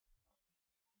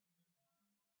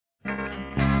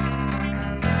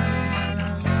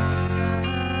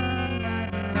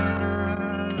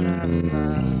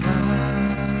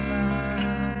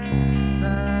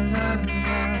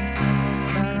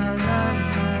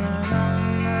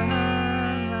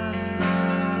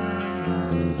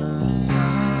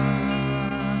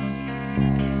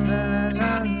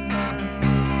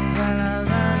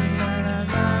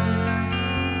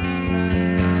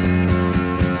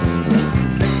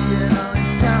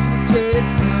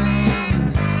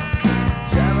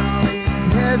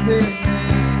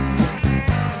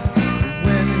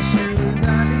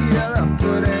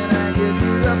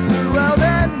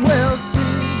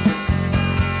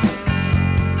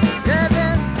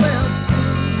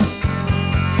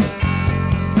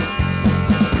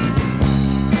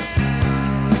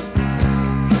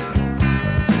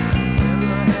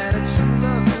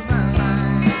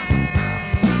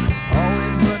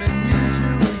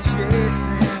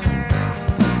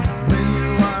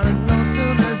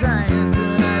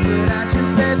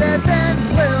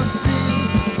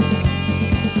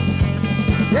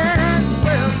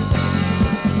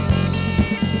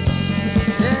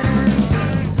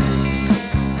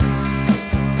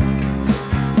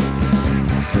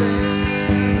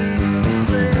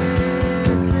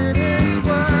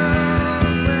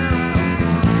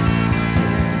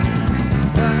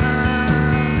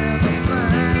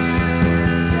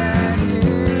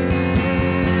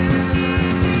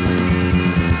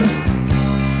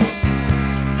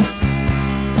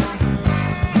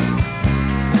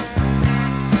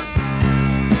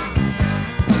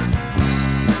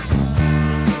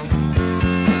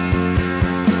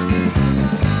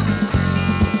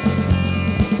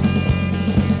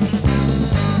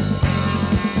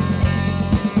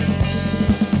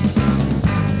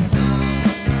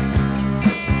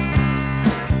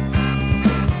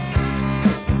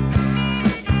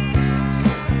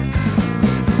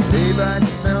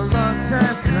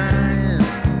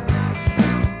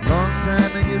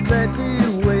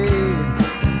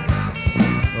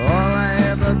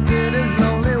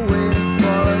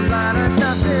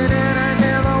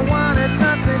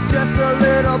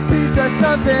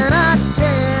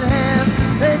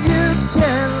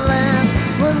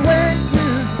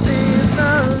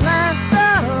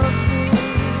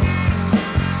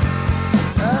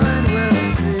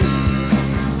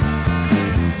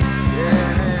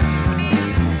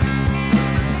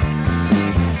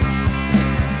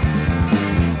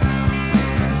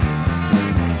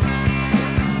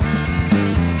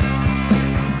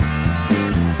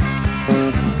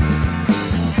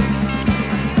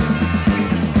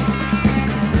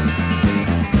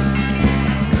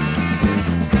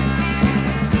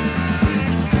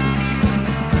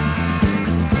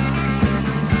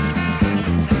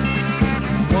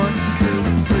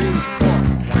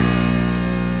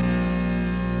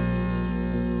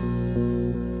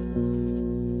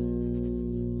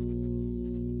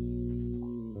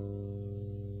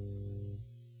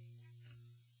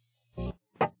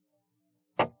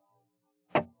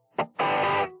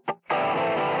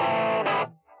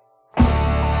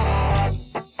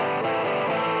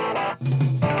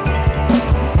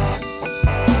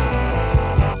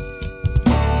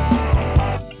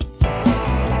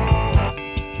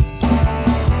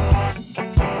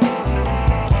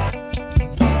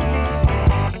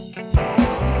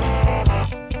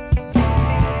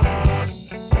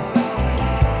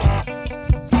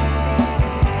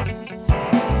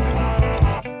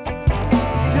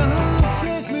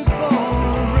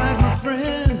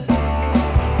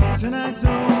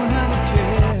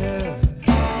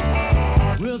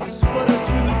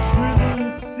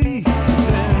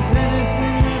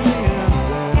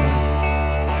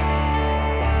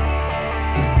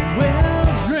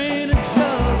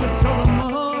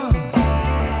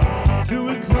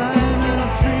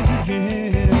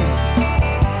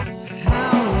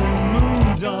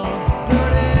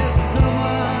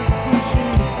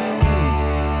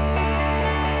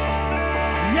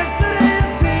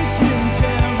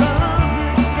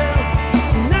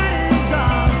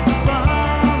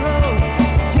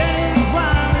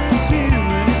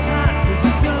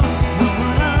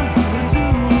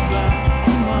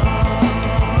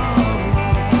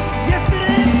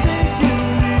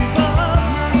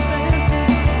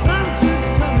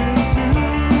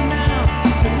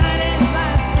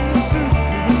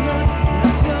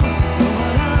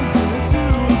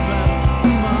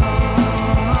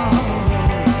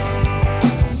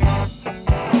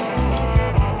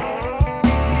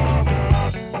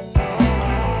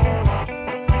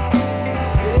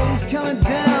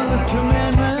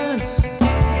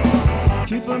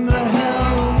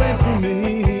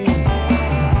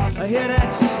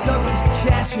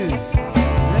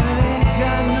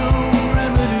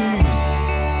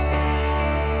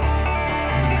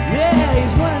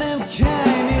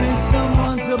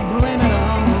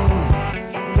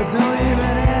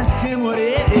him what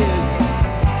it is.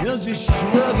 He'll just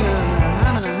shrug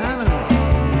and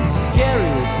it's scary,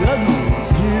 it's ugly, it's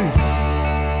huge.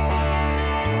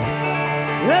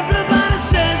 Everybody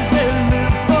says they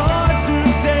live for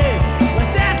today,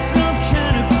 like that's some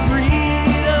kind of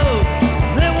credo.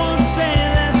 They won't say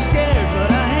they're scared, but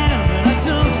I am, and I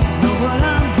don't know what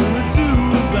I'm gonna do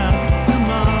about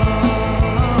tomorrow.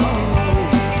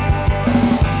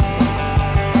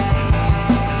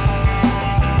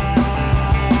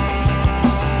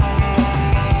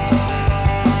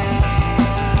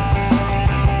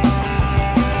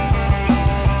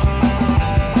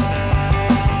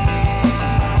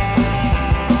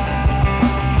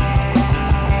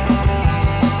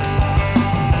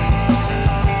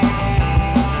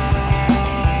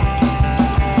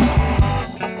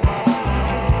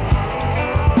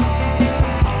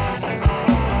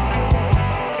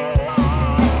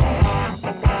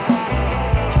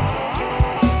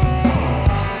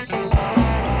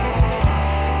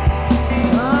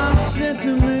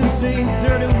 Sentiments ain't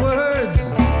dirty words,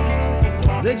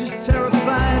 they just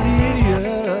terrify the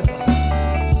idiots.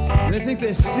 They think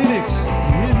they're cynics,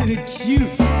 isn't it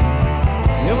cute?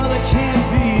 Yeah, well, they can't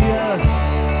be us,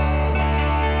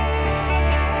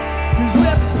 'cause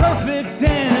we're perfect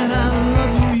and I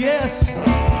love you, yes.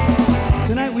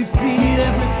 Tonight we feed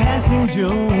every passing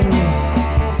Jones.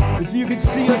 If you could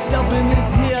see yourself in this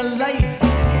here light,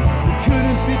 you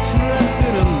couldn't be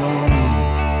trusted alone.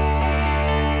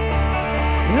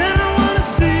 And I wanna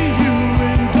see you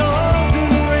in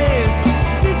golden rays.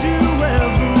 Did you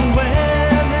ever wear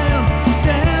them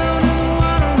down in the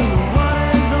water with the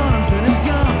water's arms? When it's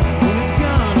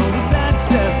gone, all the bad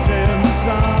stuff's in the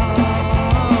sorrow.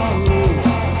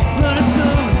 But I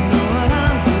don't know what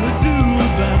I'm gonna do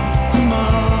about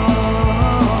tomorrow.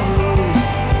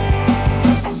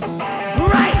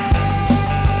 Right!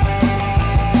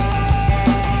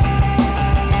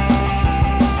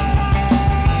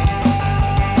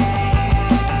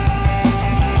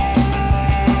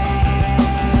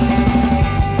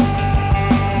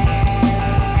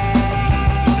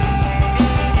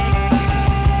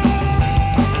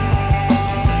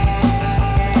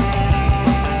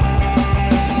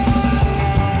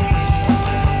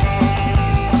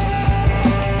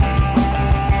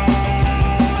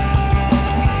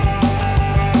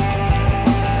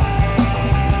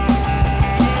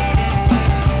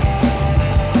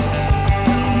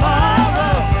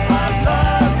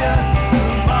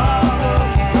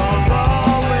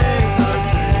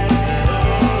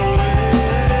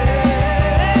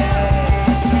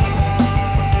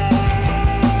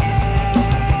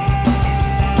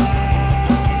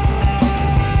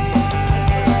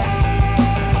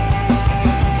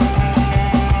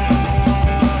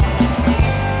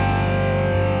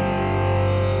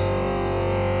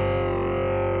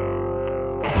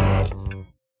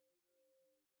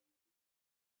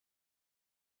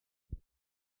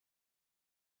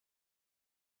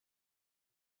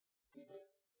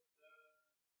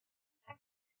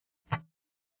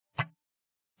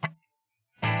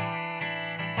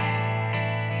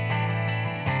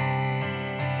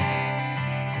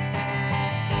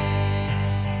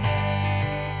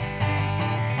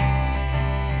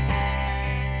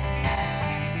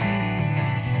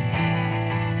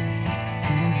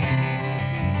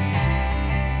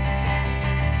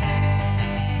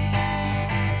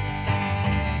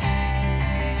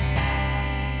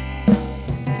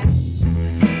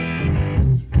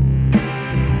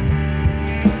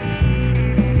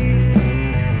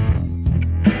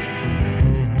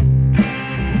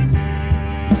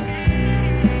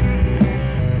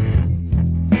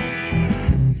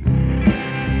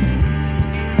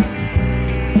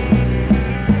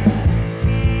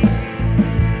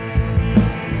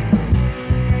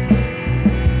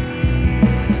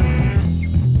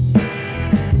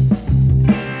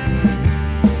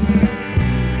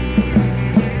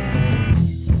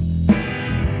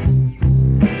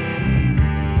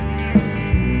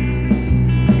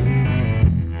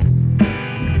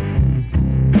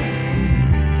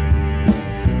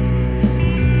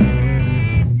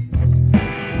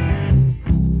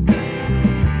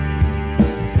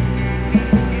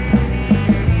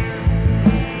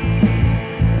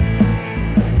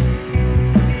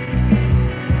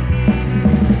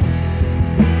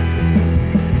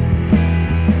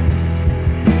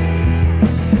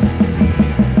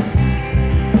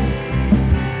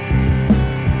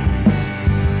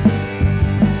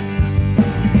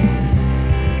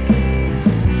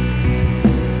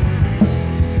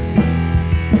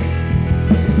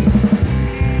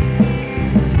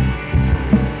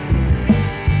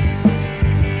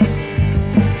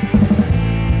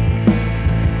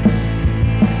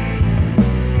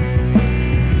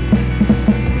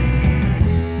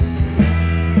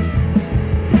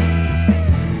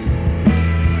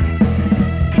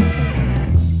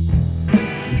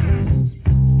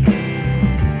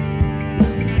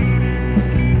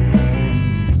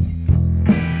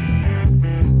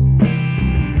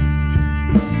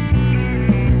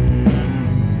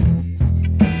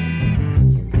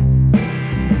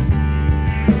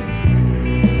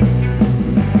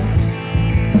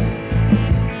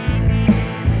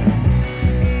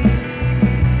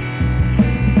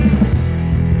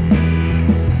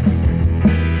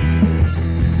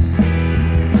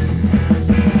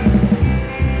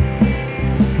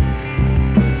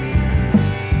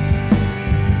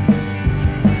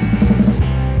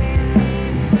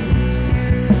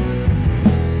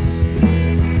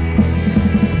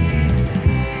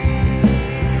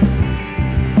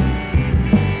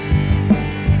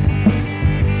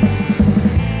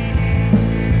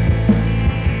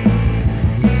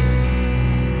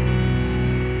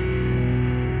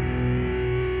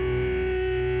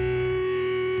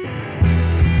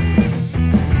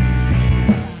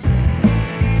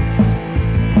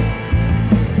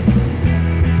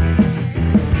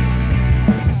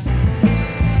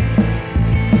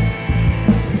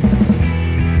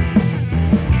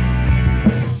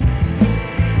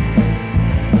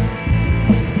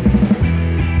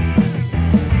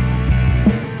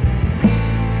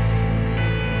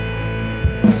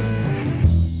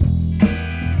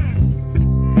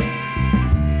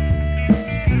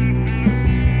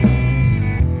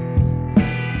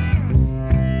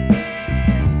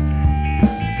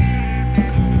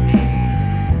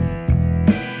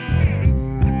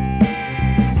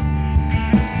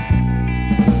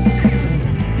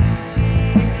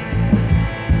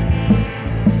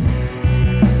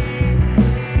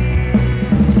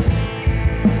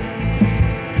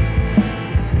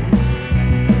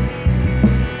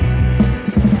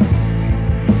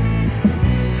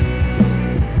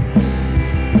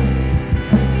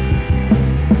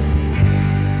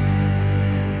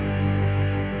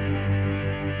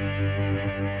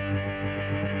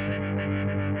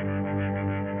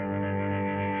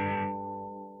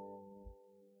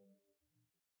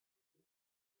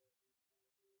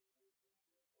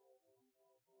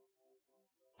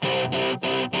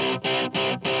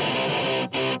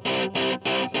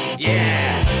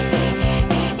 Yeah.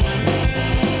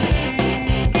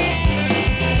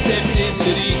 Stepped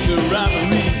into the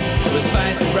corroboree to a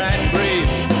spice bright and brave,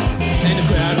 and the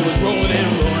crowd was rolling and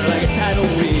roaring like a tidal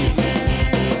wave.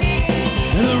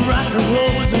 And the rock and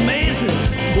roll was amazing,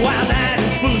 wild-eyed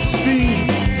and full of steam.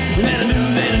 And then I knew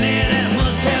then and there that it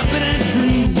must have been a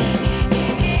dream.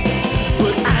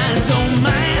 But I don't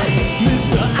mind,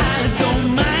 mister, I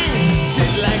don't mind.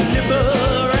 Sit like nipper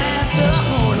at the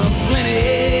horn of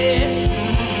plenty.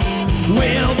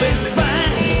 We'll be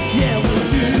fine, yeah, we'll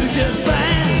do just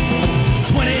fine.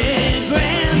 20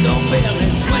 grand on barely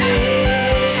 20.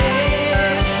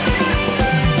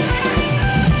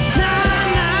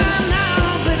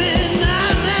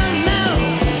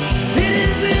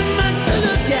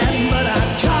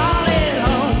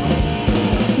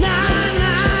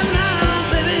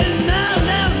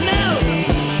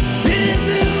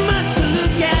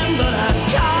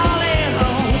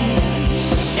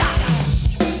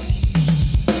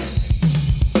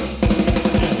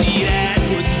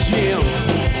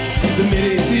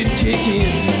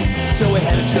 So we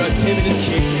had to trust him and his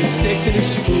kicks and his sticks and his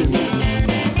shoes.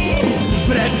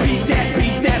 But I'd beat that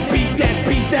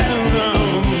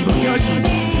percussion.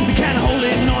 The kind of holy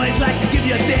noise like to give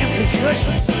you a damn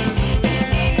concussion.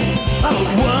 Oh,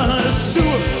 what a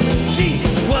sewer.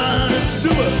 Jesus, what a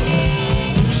sewer.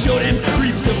 Show them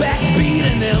creeps a backbeat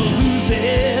and they'll lose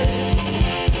it.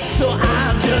 So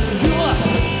I'll just do it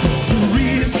to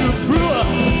read a brewer.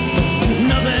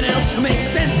 Nothing else makes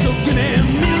sense, so give me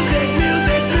music,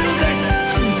 music, music.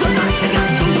 So I got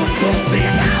go figure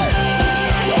it out.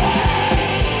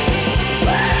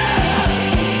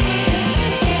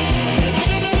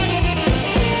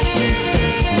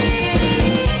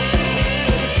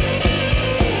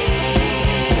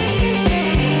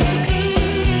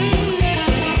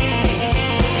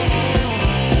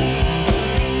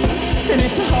 And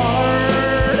it's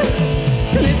hard,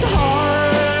 and it's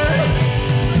hard,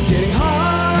 getting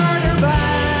harder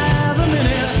by the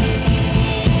minute.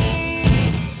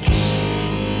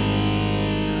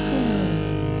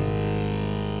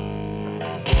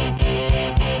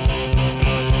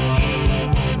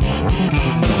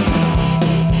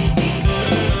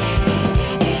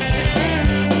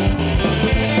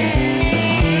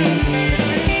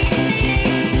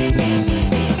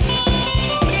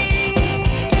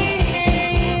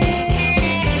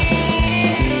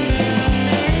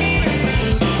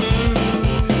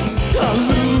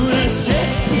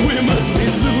 Lunatics, we must be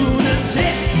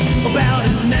lunatics, about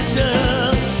as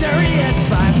necessary as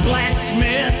five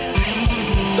blacksmiths.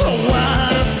 Oh,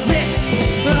 what a fix,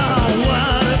 oh,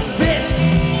 what a fix.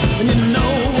 And you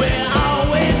know we're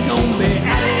always gonna be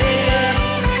addicts.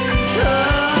 Oh,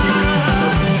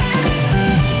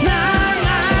 no,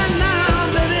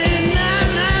 baby,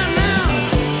 no.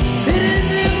 It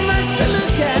isn't much to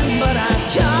look at, but I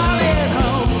call it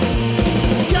home.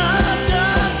 Go,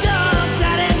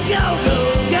 daddy, go.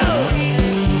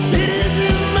 It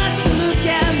isn't much to look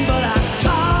at, but I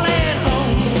call it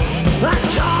home. I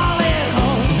call it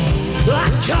home. I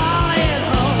call it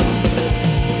home.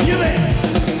 You bet.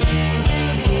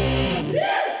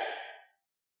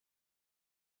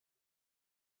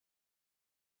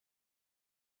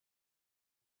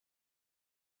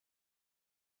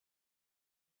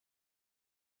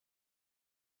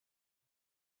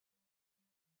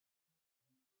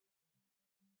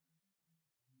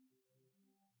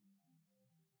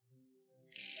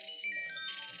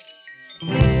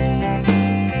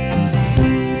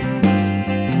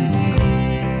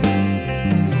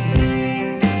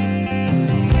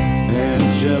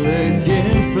 Angelic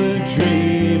infant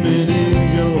dreaming in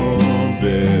your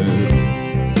bed.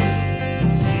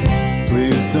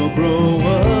 Please don't grow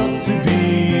up to be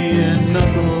a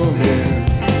knucklehead.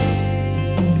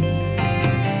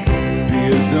 Be a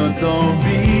dunce or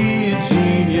be a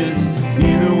genius.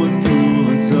 Either one's cool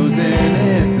and so's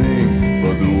anything.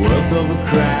 But the world's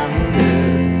overcrowded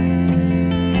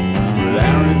with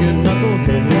arrogant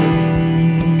knuckleheads.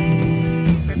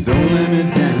 Don't let me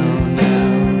down now.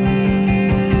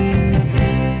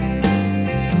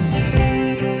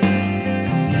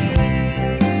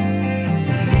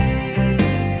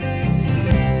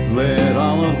 Let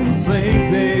all of them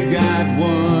think they got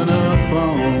one up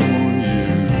on you.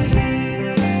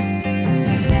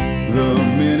 The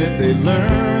minute they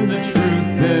learn the truth,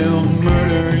 they'll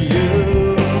murder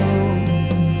you.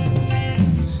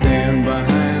 Stand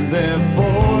behind their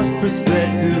forced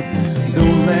perspective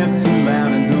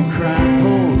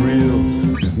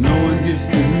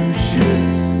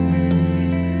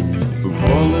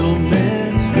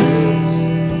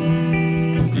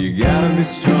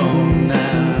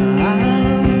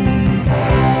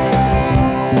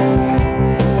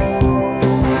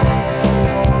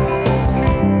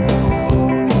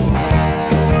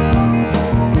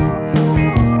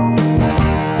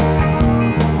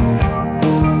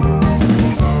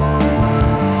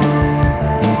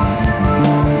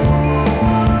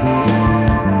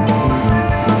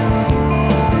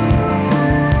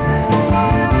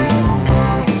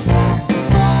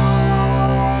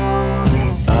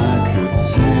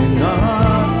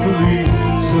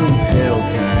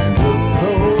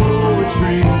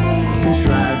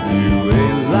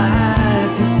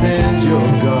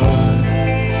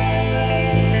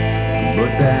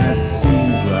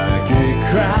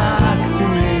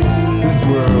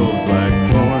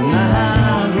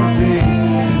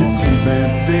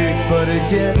sick, but it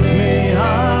gets me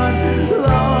hard.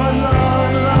 Lord,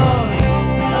 Lord, Lord.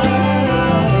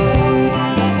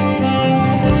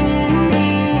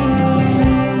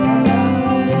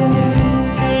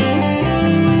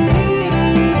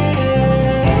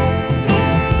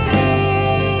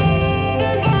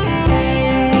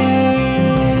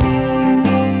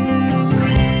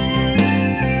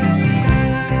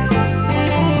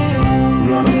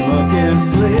 Run amok and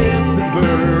flip the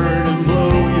bird and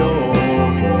blow your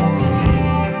horn.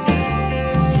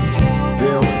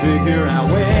 They'll figure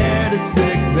out where to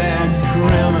stick that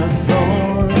crown of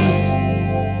thorns.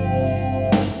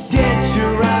 Get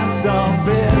your rocks off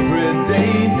every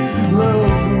day.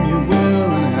 Love whom you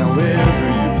will and however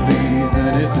you please.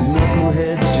 And if the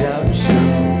knuckleheads shout and show,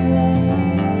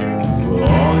 well,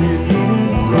 all you need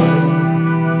is love.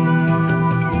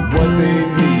 What they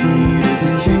need is a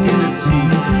kick in the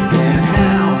teeth. And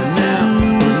how and now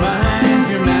reminds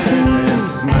your manners and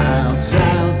smile,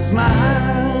 child,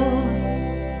 smile.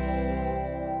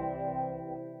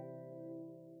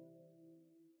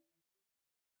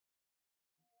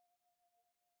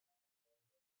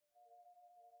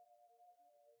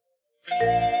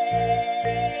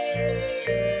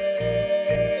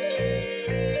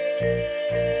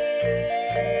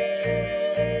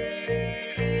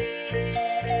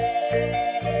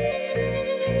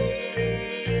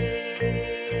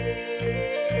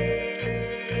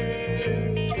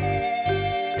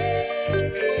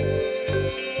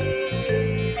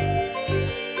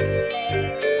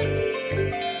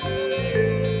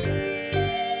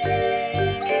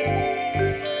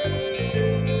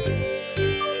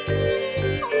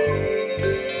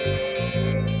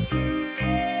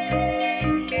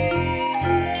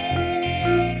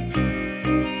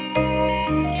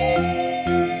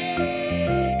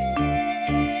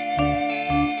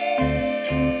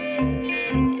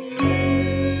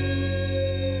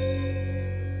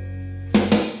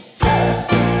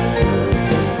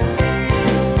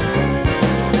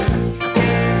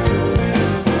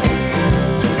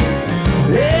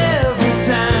 Every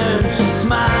time she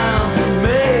smiles at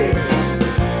me,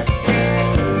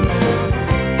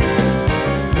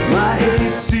 my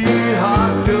hasty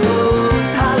heart goes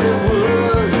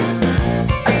Hollywood.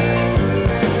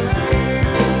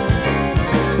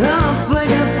 I'm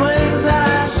thinking things that I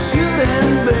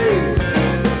shouldn't be,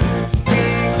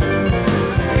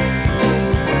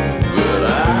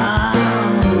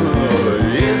 but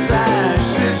yes I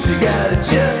should. She got a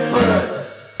jet butt,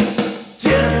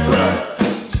 jet butt.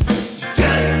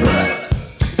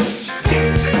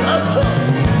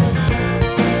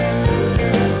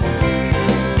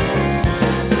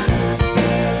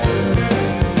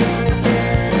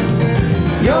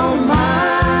 You're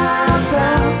my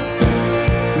pal.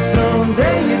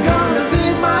 Someday you're gonna be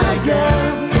my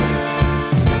gal.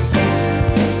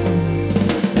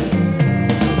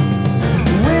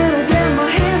 When I get my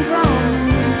hands on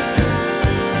you,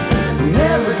 I'm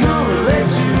never gonna let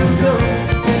you go.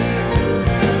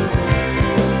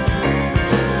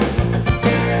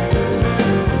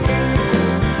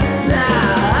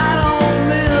 Now I don't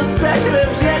mean a second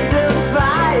objective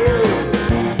by you.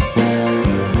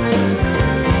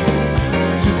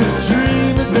 Just this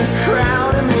dream has been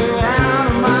crowding me out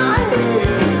of my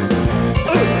head.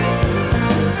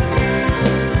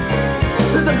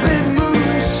 There's a big moon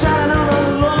shining on a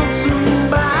lonesome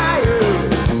bayou,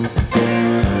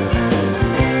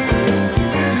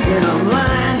 and I'm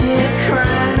lying here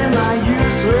crying in my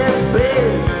useless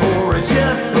bed for a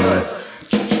jet butt,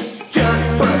 jet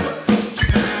butt,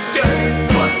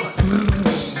 jet butt,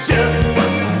 jet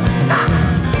butt.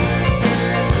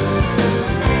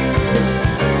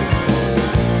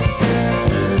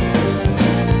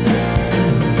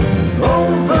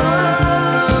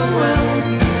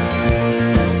 Overwhelmed,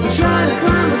 trying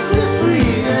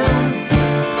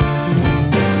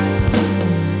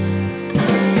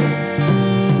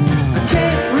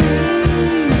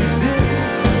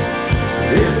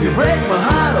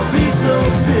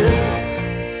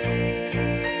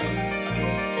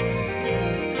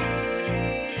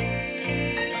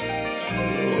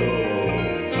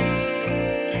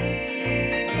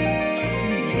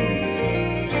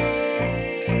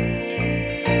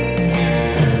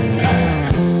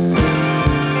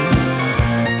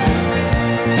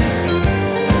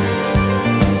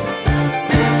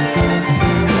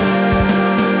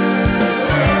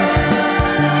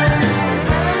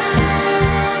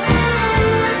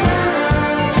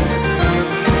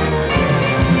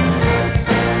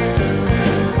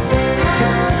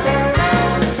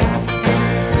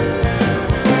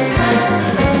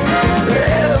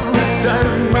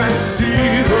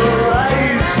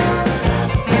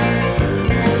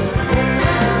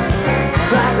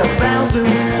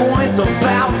It's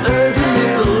about urging me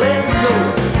to let go.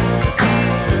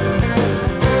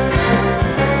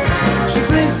 She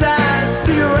thinks I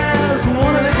see her as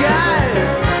one of the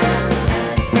guys.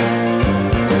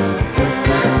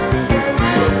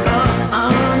 But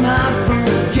not from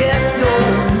the get-go,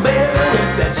 baby,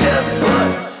 with that jet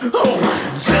butt. Oh my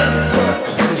jet butt.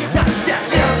 Jet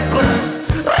butt.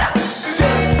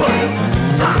 Jet butt.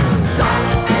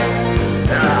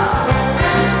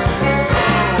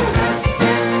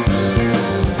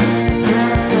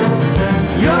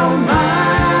 You're my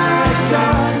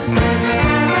God,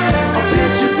 a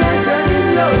picture taker in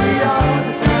your yard.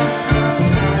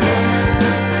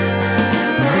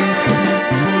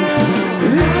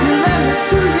 And if you let me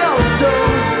through your door,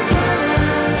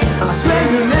 I swear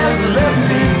you'll never let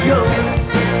me go.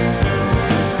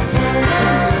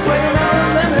 Swear you'll never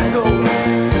let me go.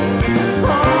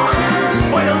 Oh,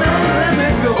 swear you'll never let me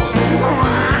go.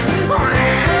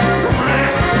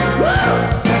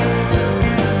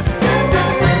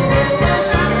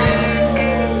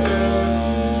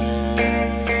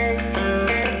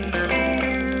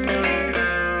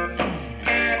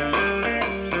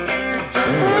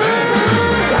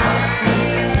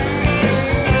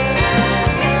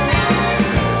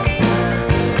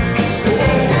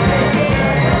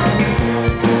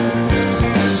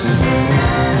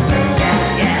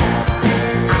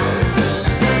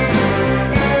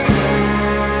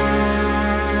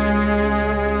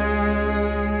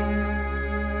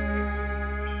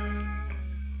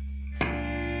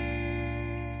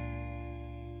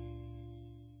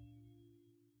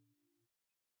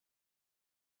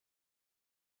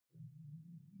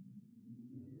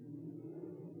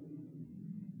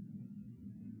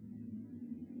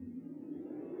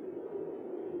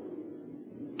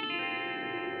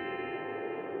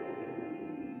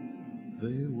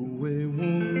 They were wayward,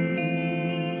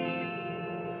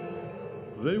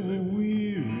 they were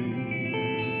weary.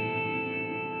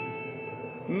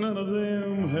 None of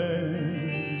them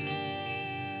had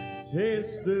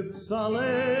tasted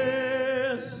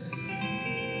solace,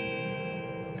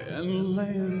 and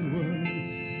land was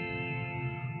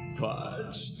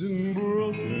parched and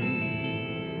broken.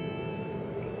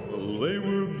 They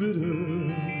were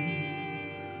bitter,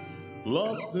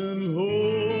 lost and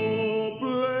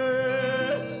hopeless.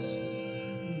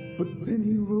 But then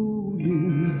he rode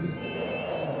in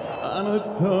on a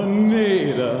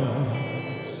tornado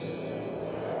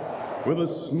with a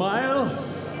smile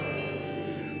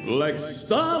like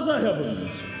stars of heaven,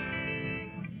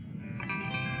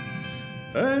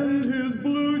 and his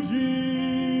blue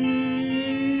jeans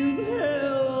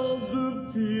held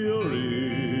the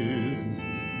furies,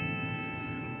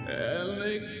 and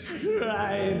they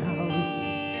cried out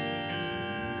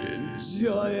in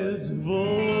joyous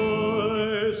voices.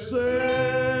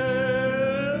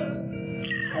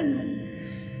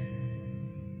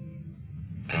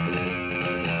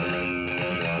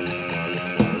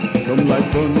 Come like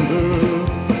thunder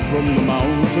from the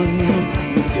mountain,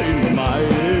 tame the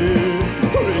mighty,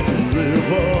 raging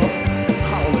river,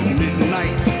 howling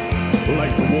midnight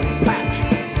like the wolf pack,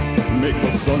 make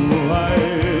the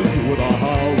sunrise with a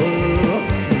holler.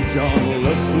 John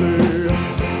Leslie,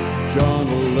 John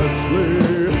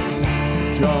Leslie,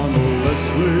 John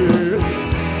Leslie,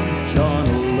 John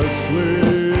Leslie.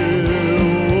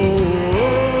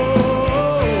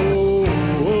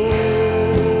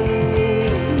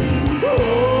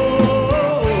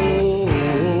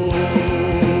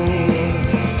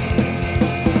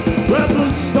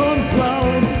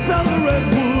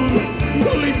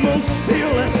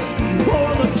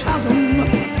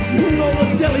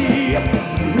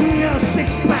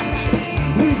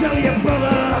 Tell your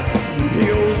brother he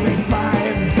owes me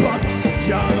 $5.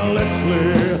 John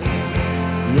Leslie,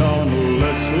 John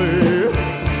Leslie,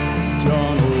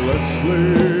 John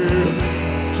Leslie,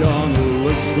 John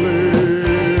Leslie.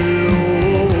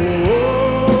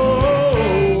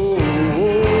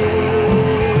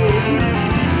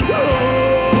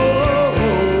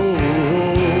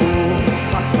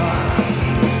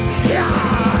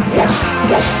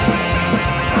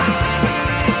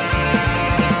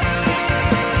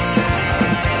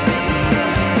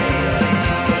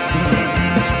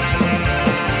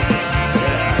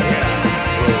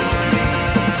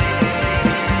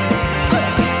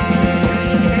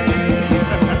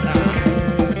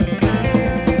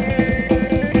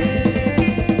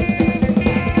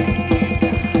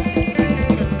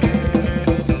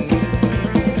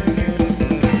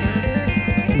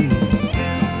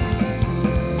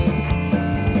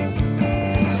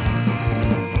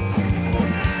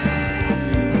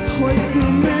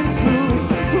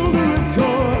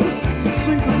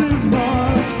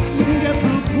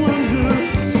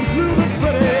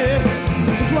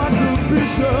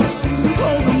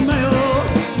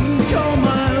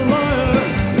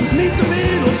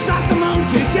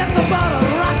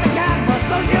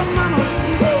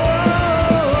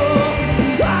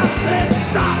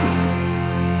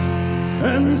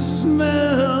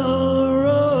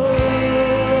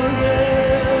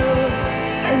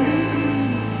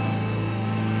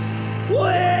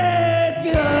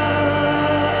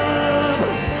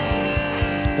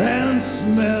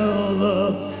 smell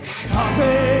the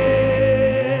coffee.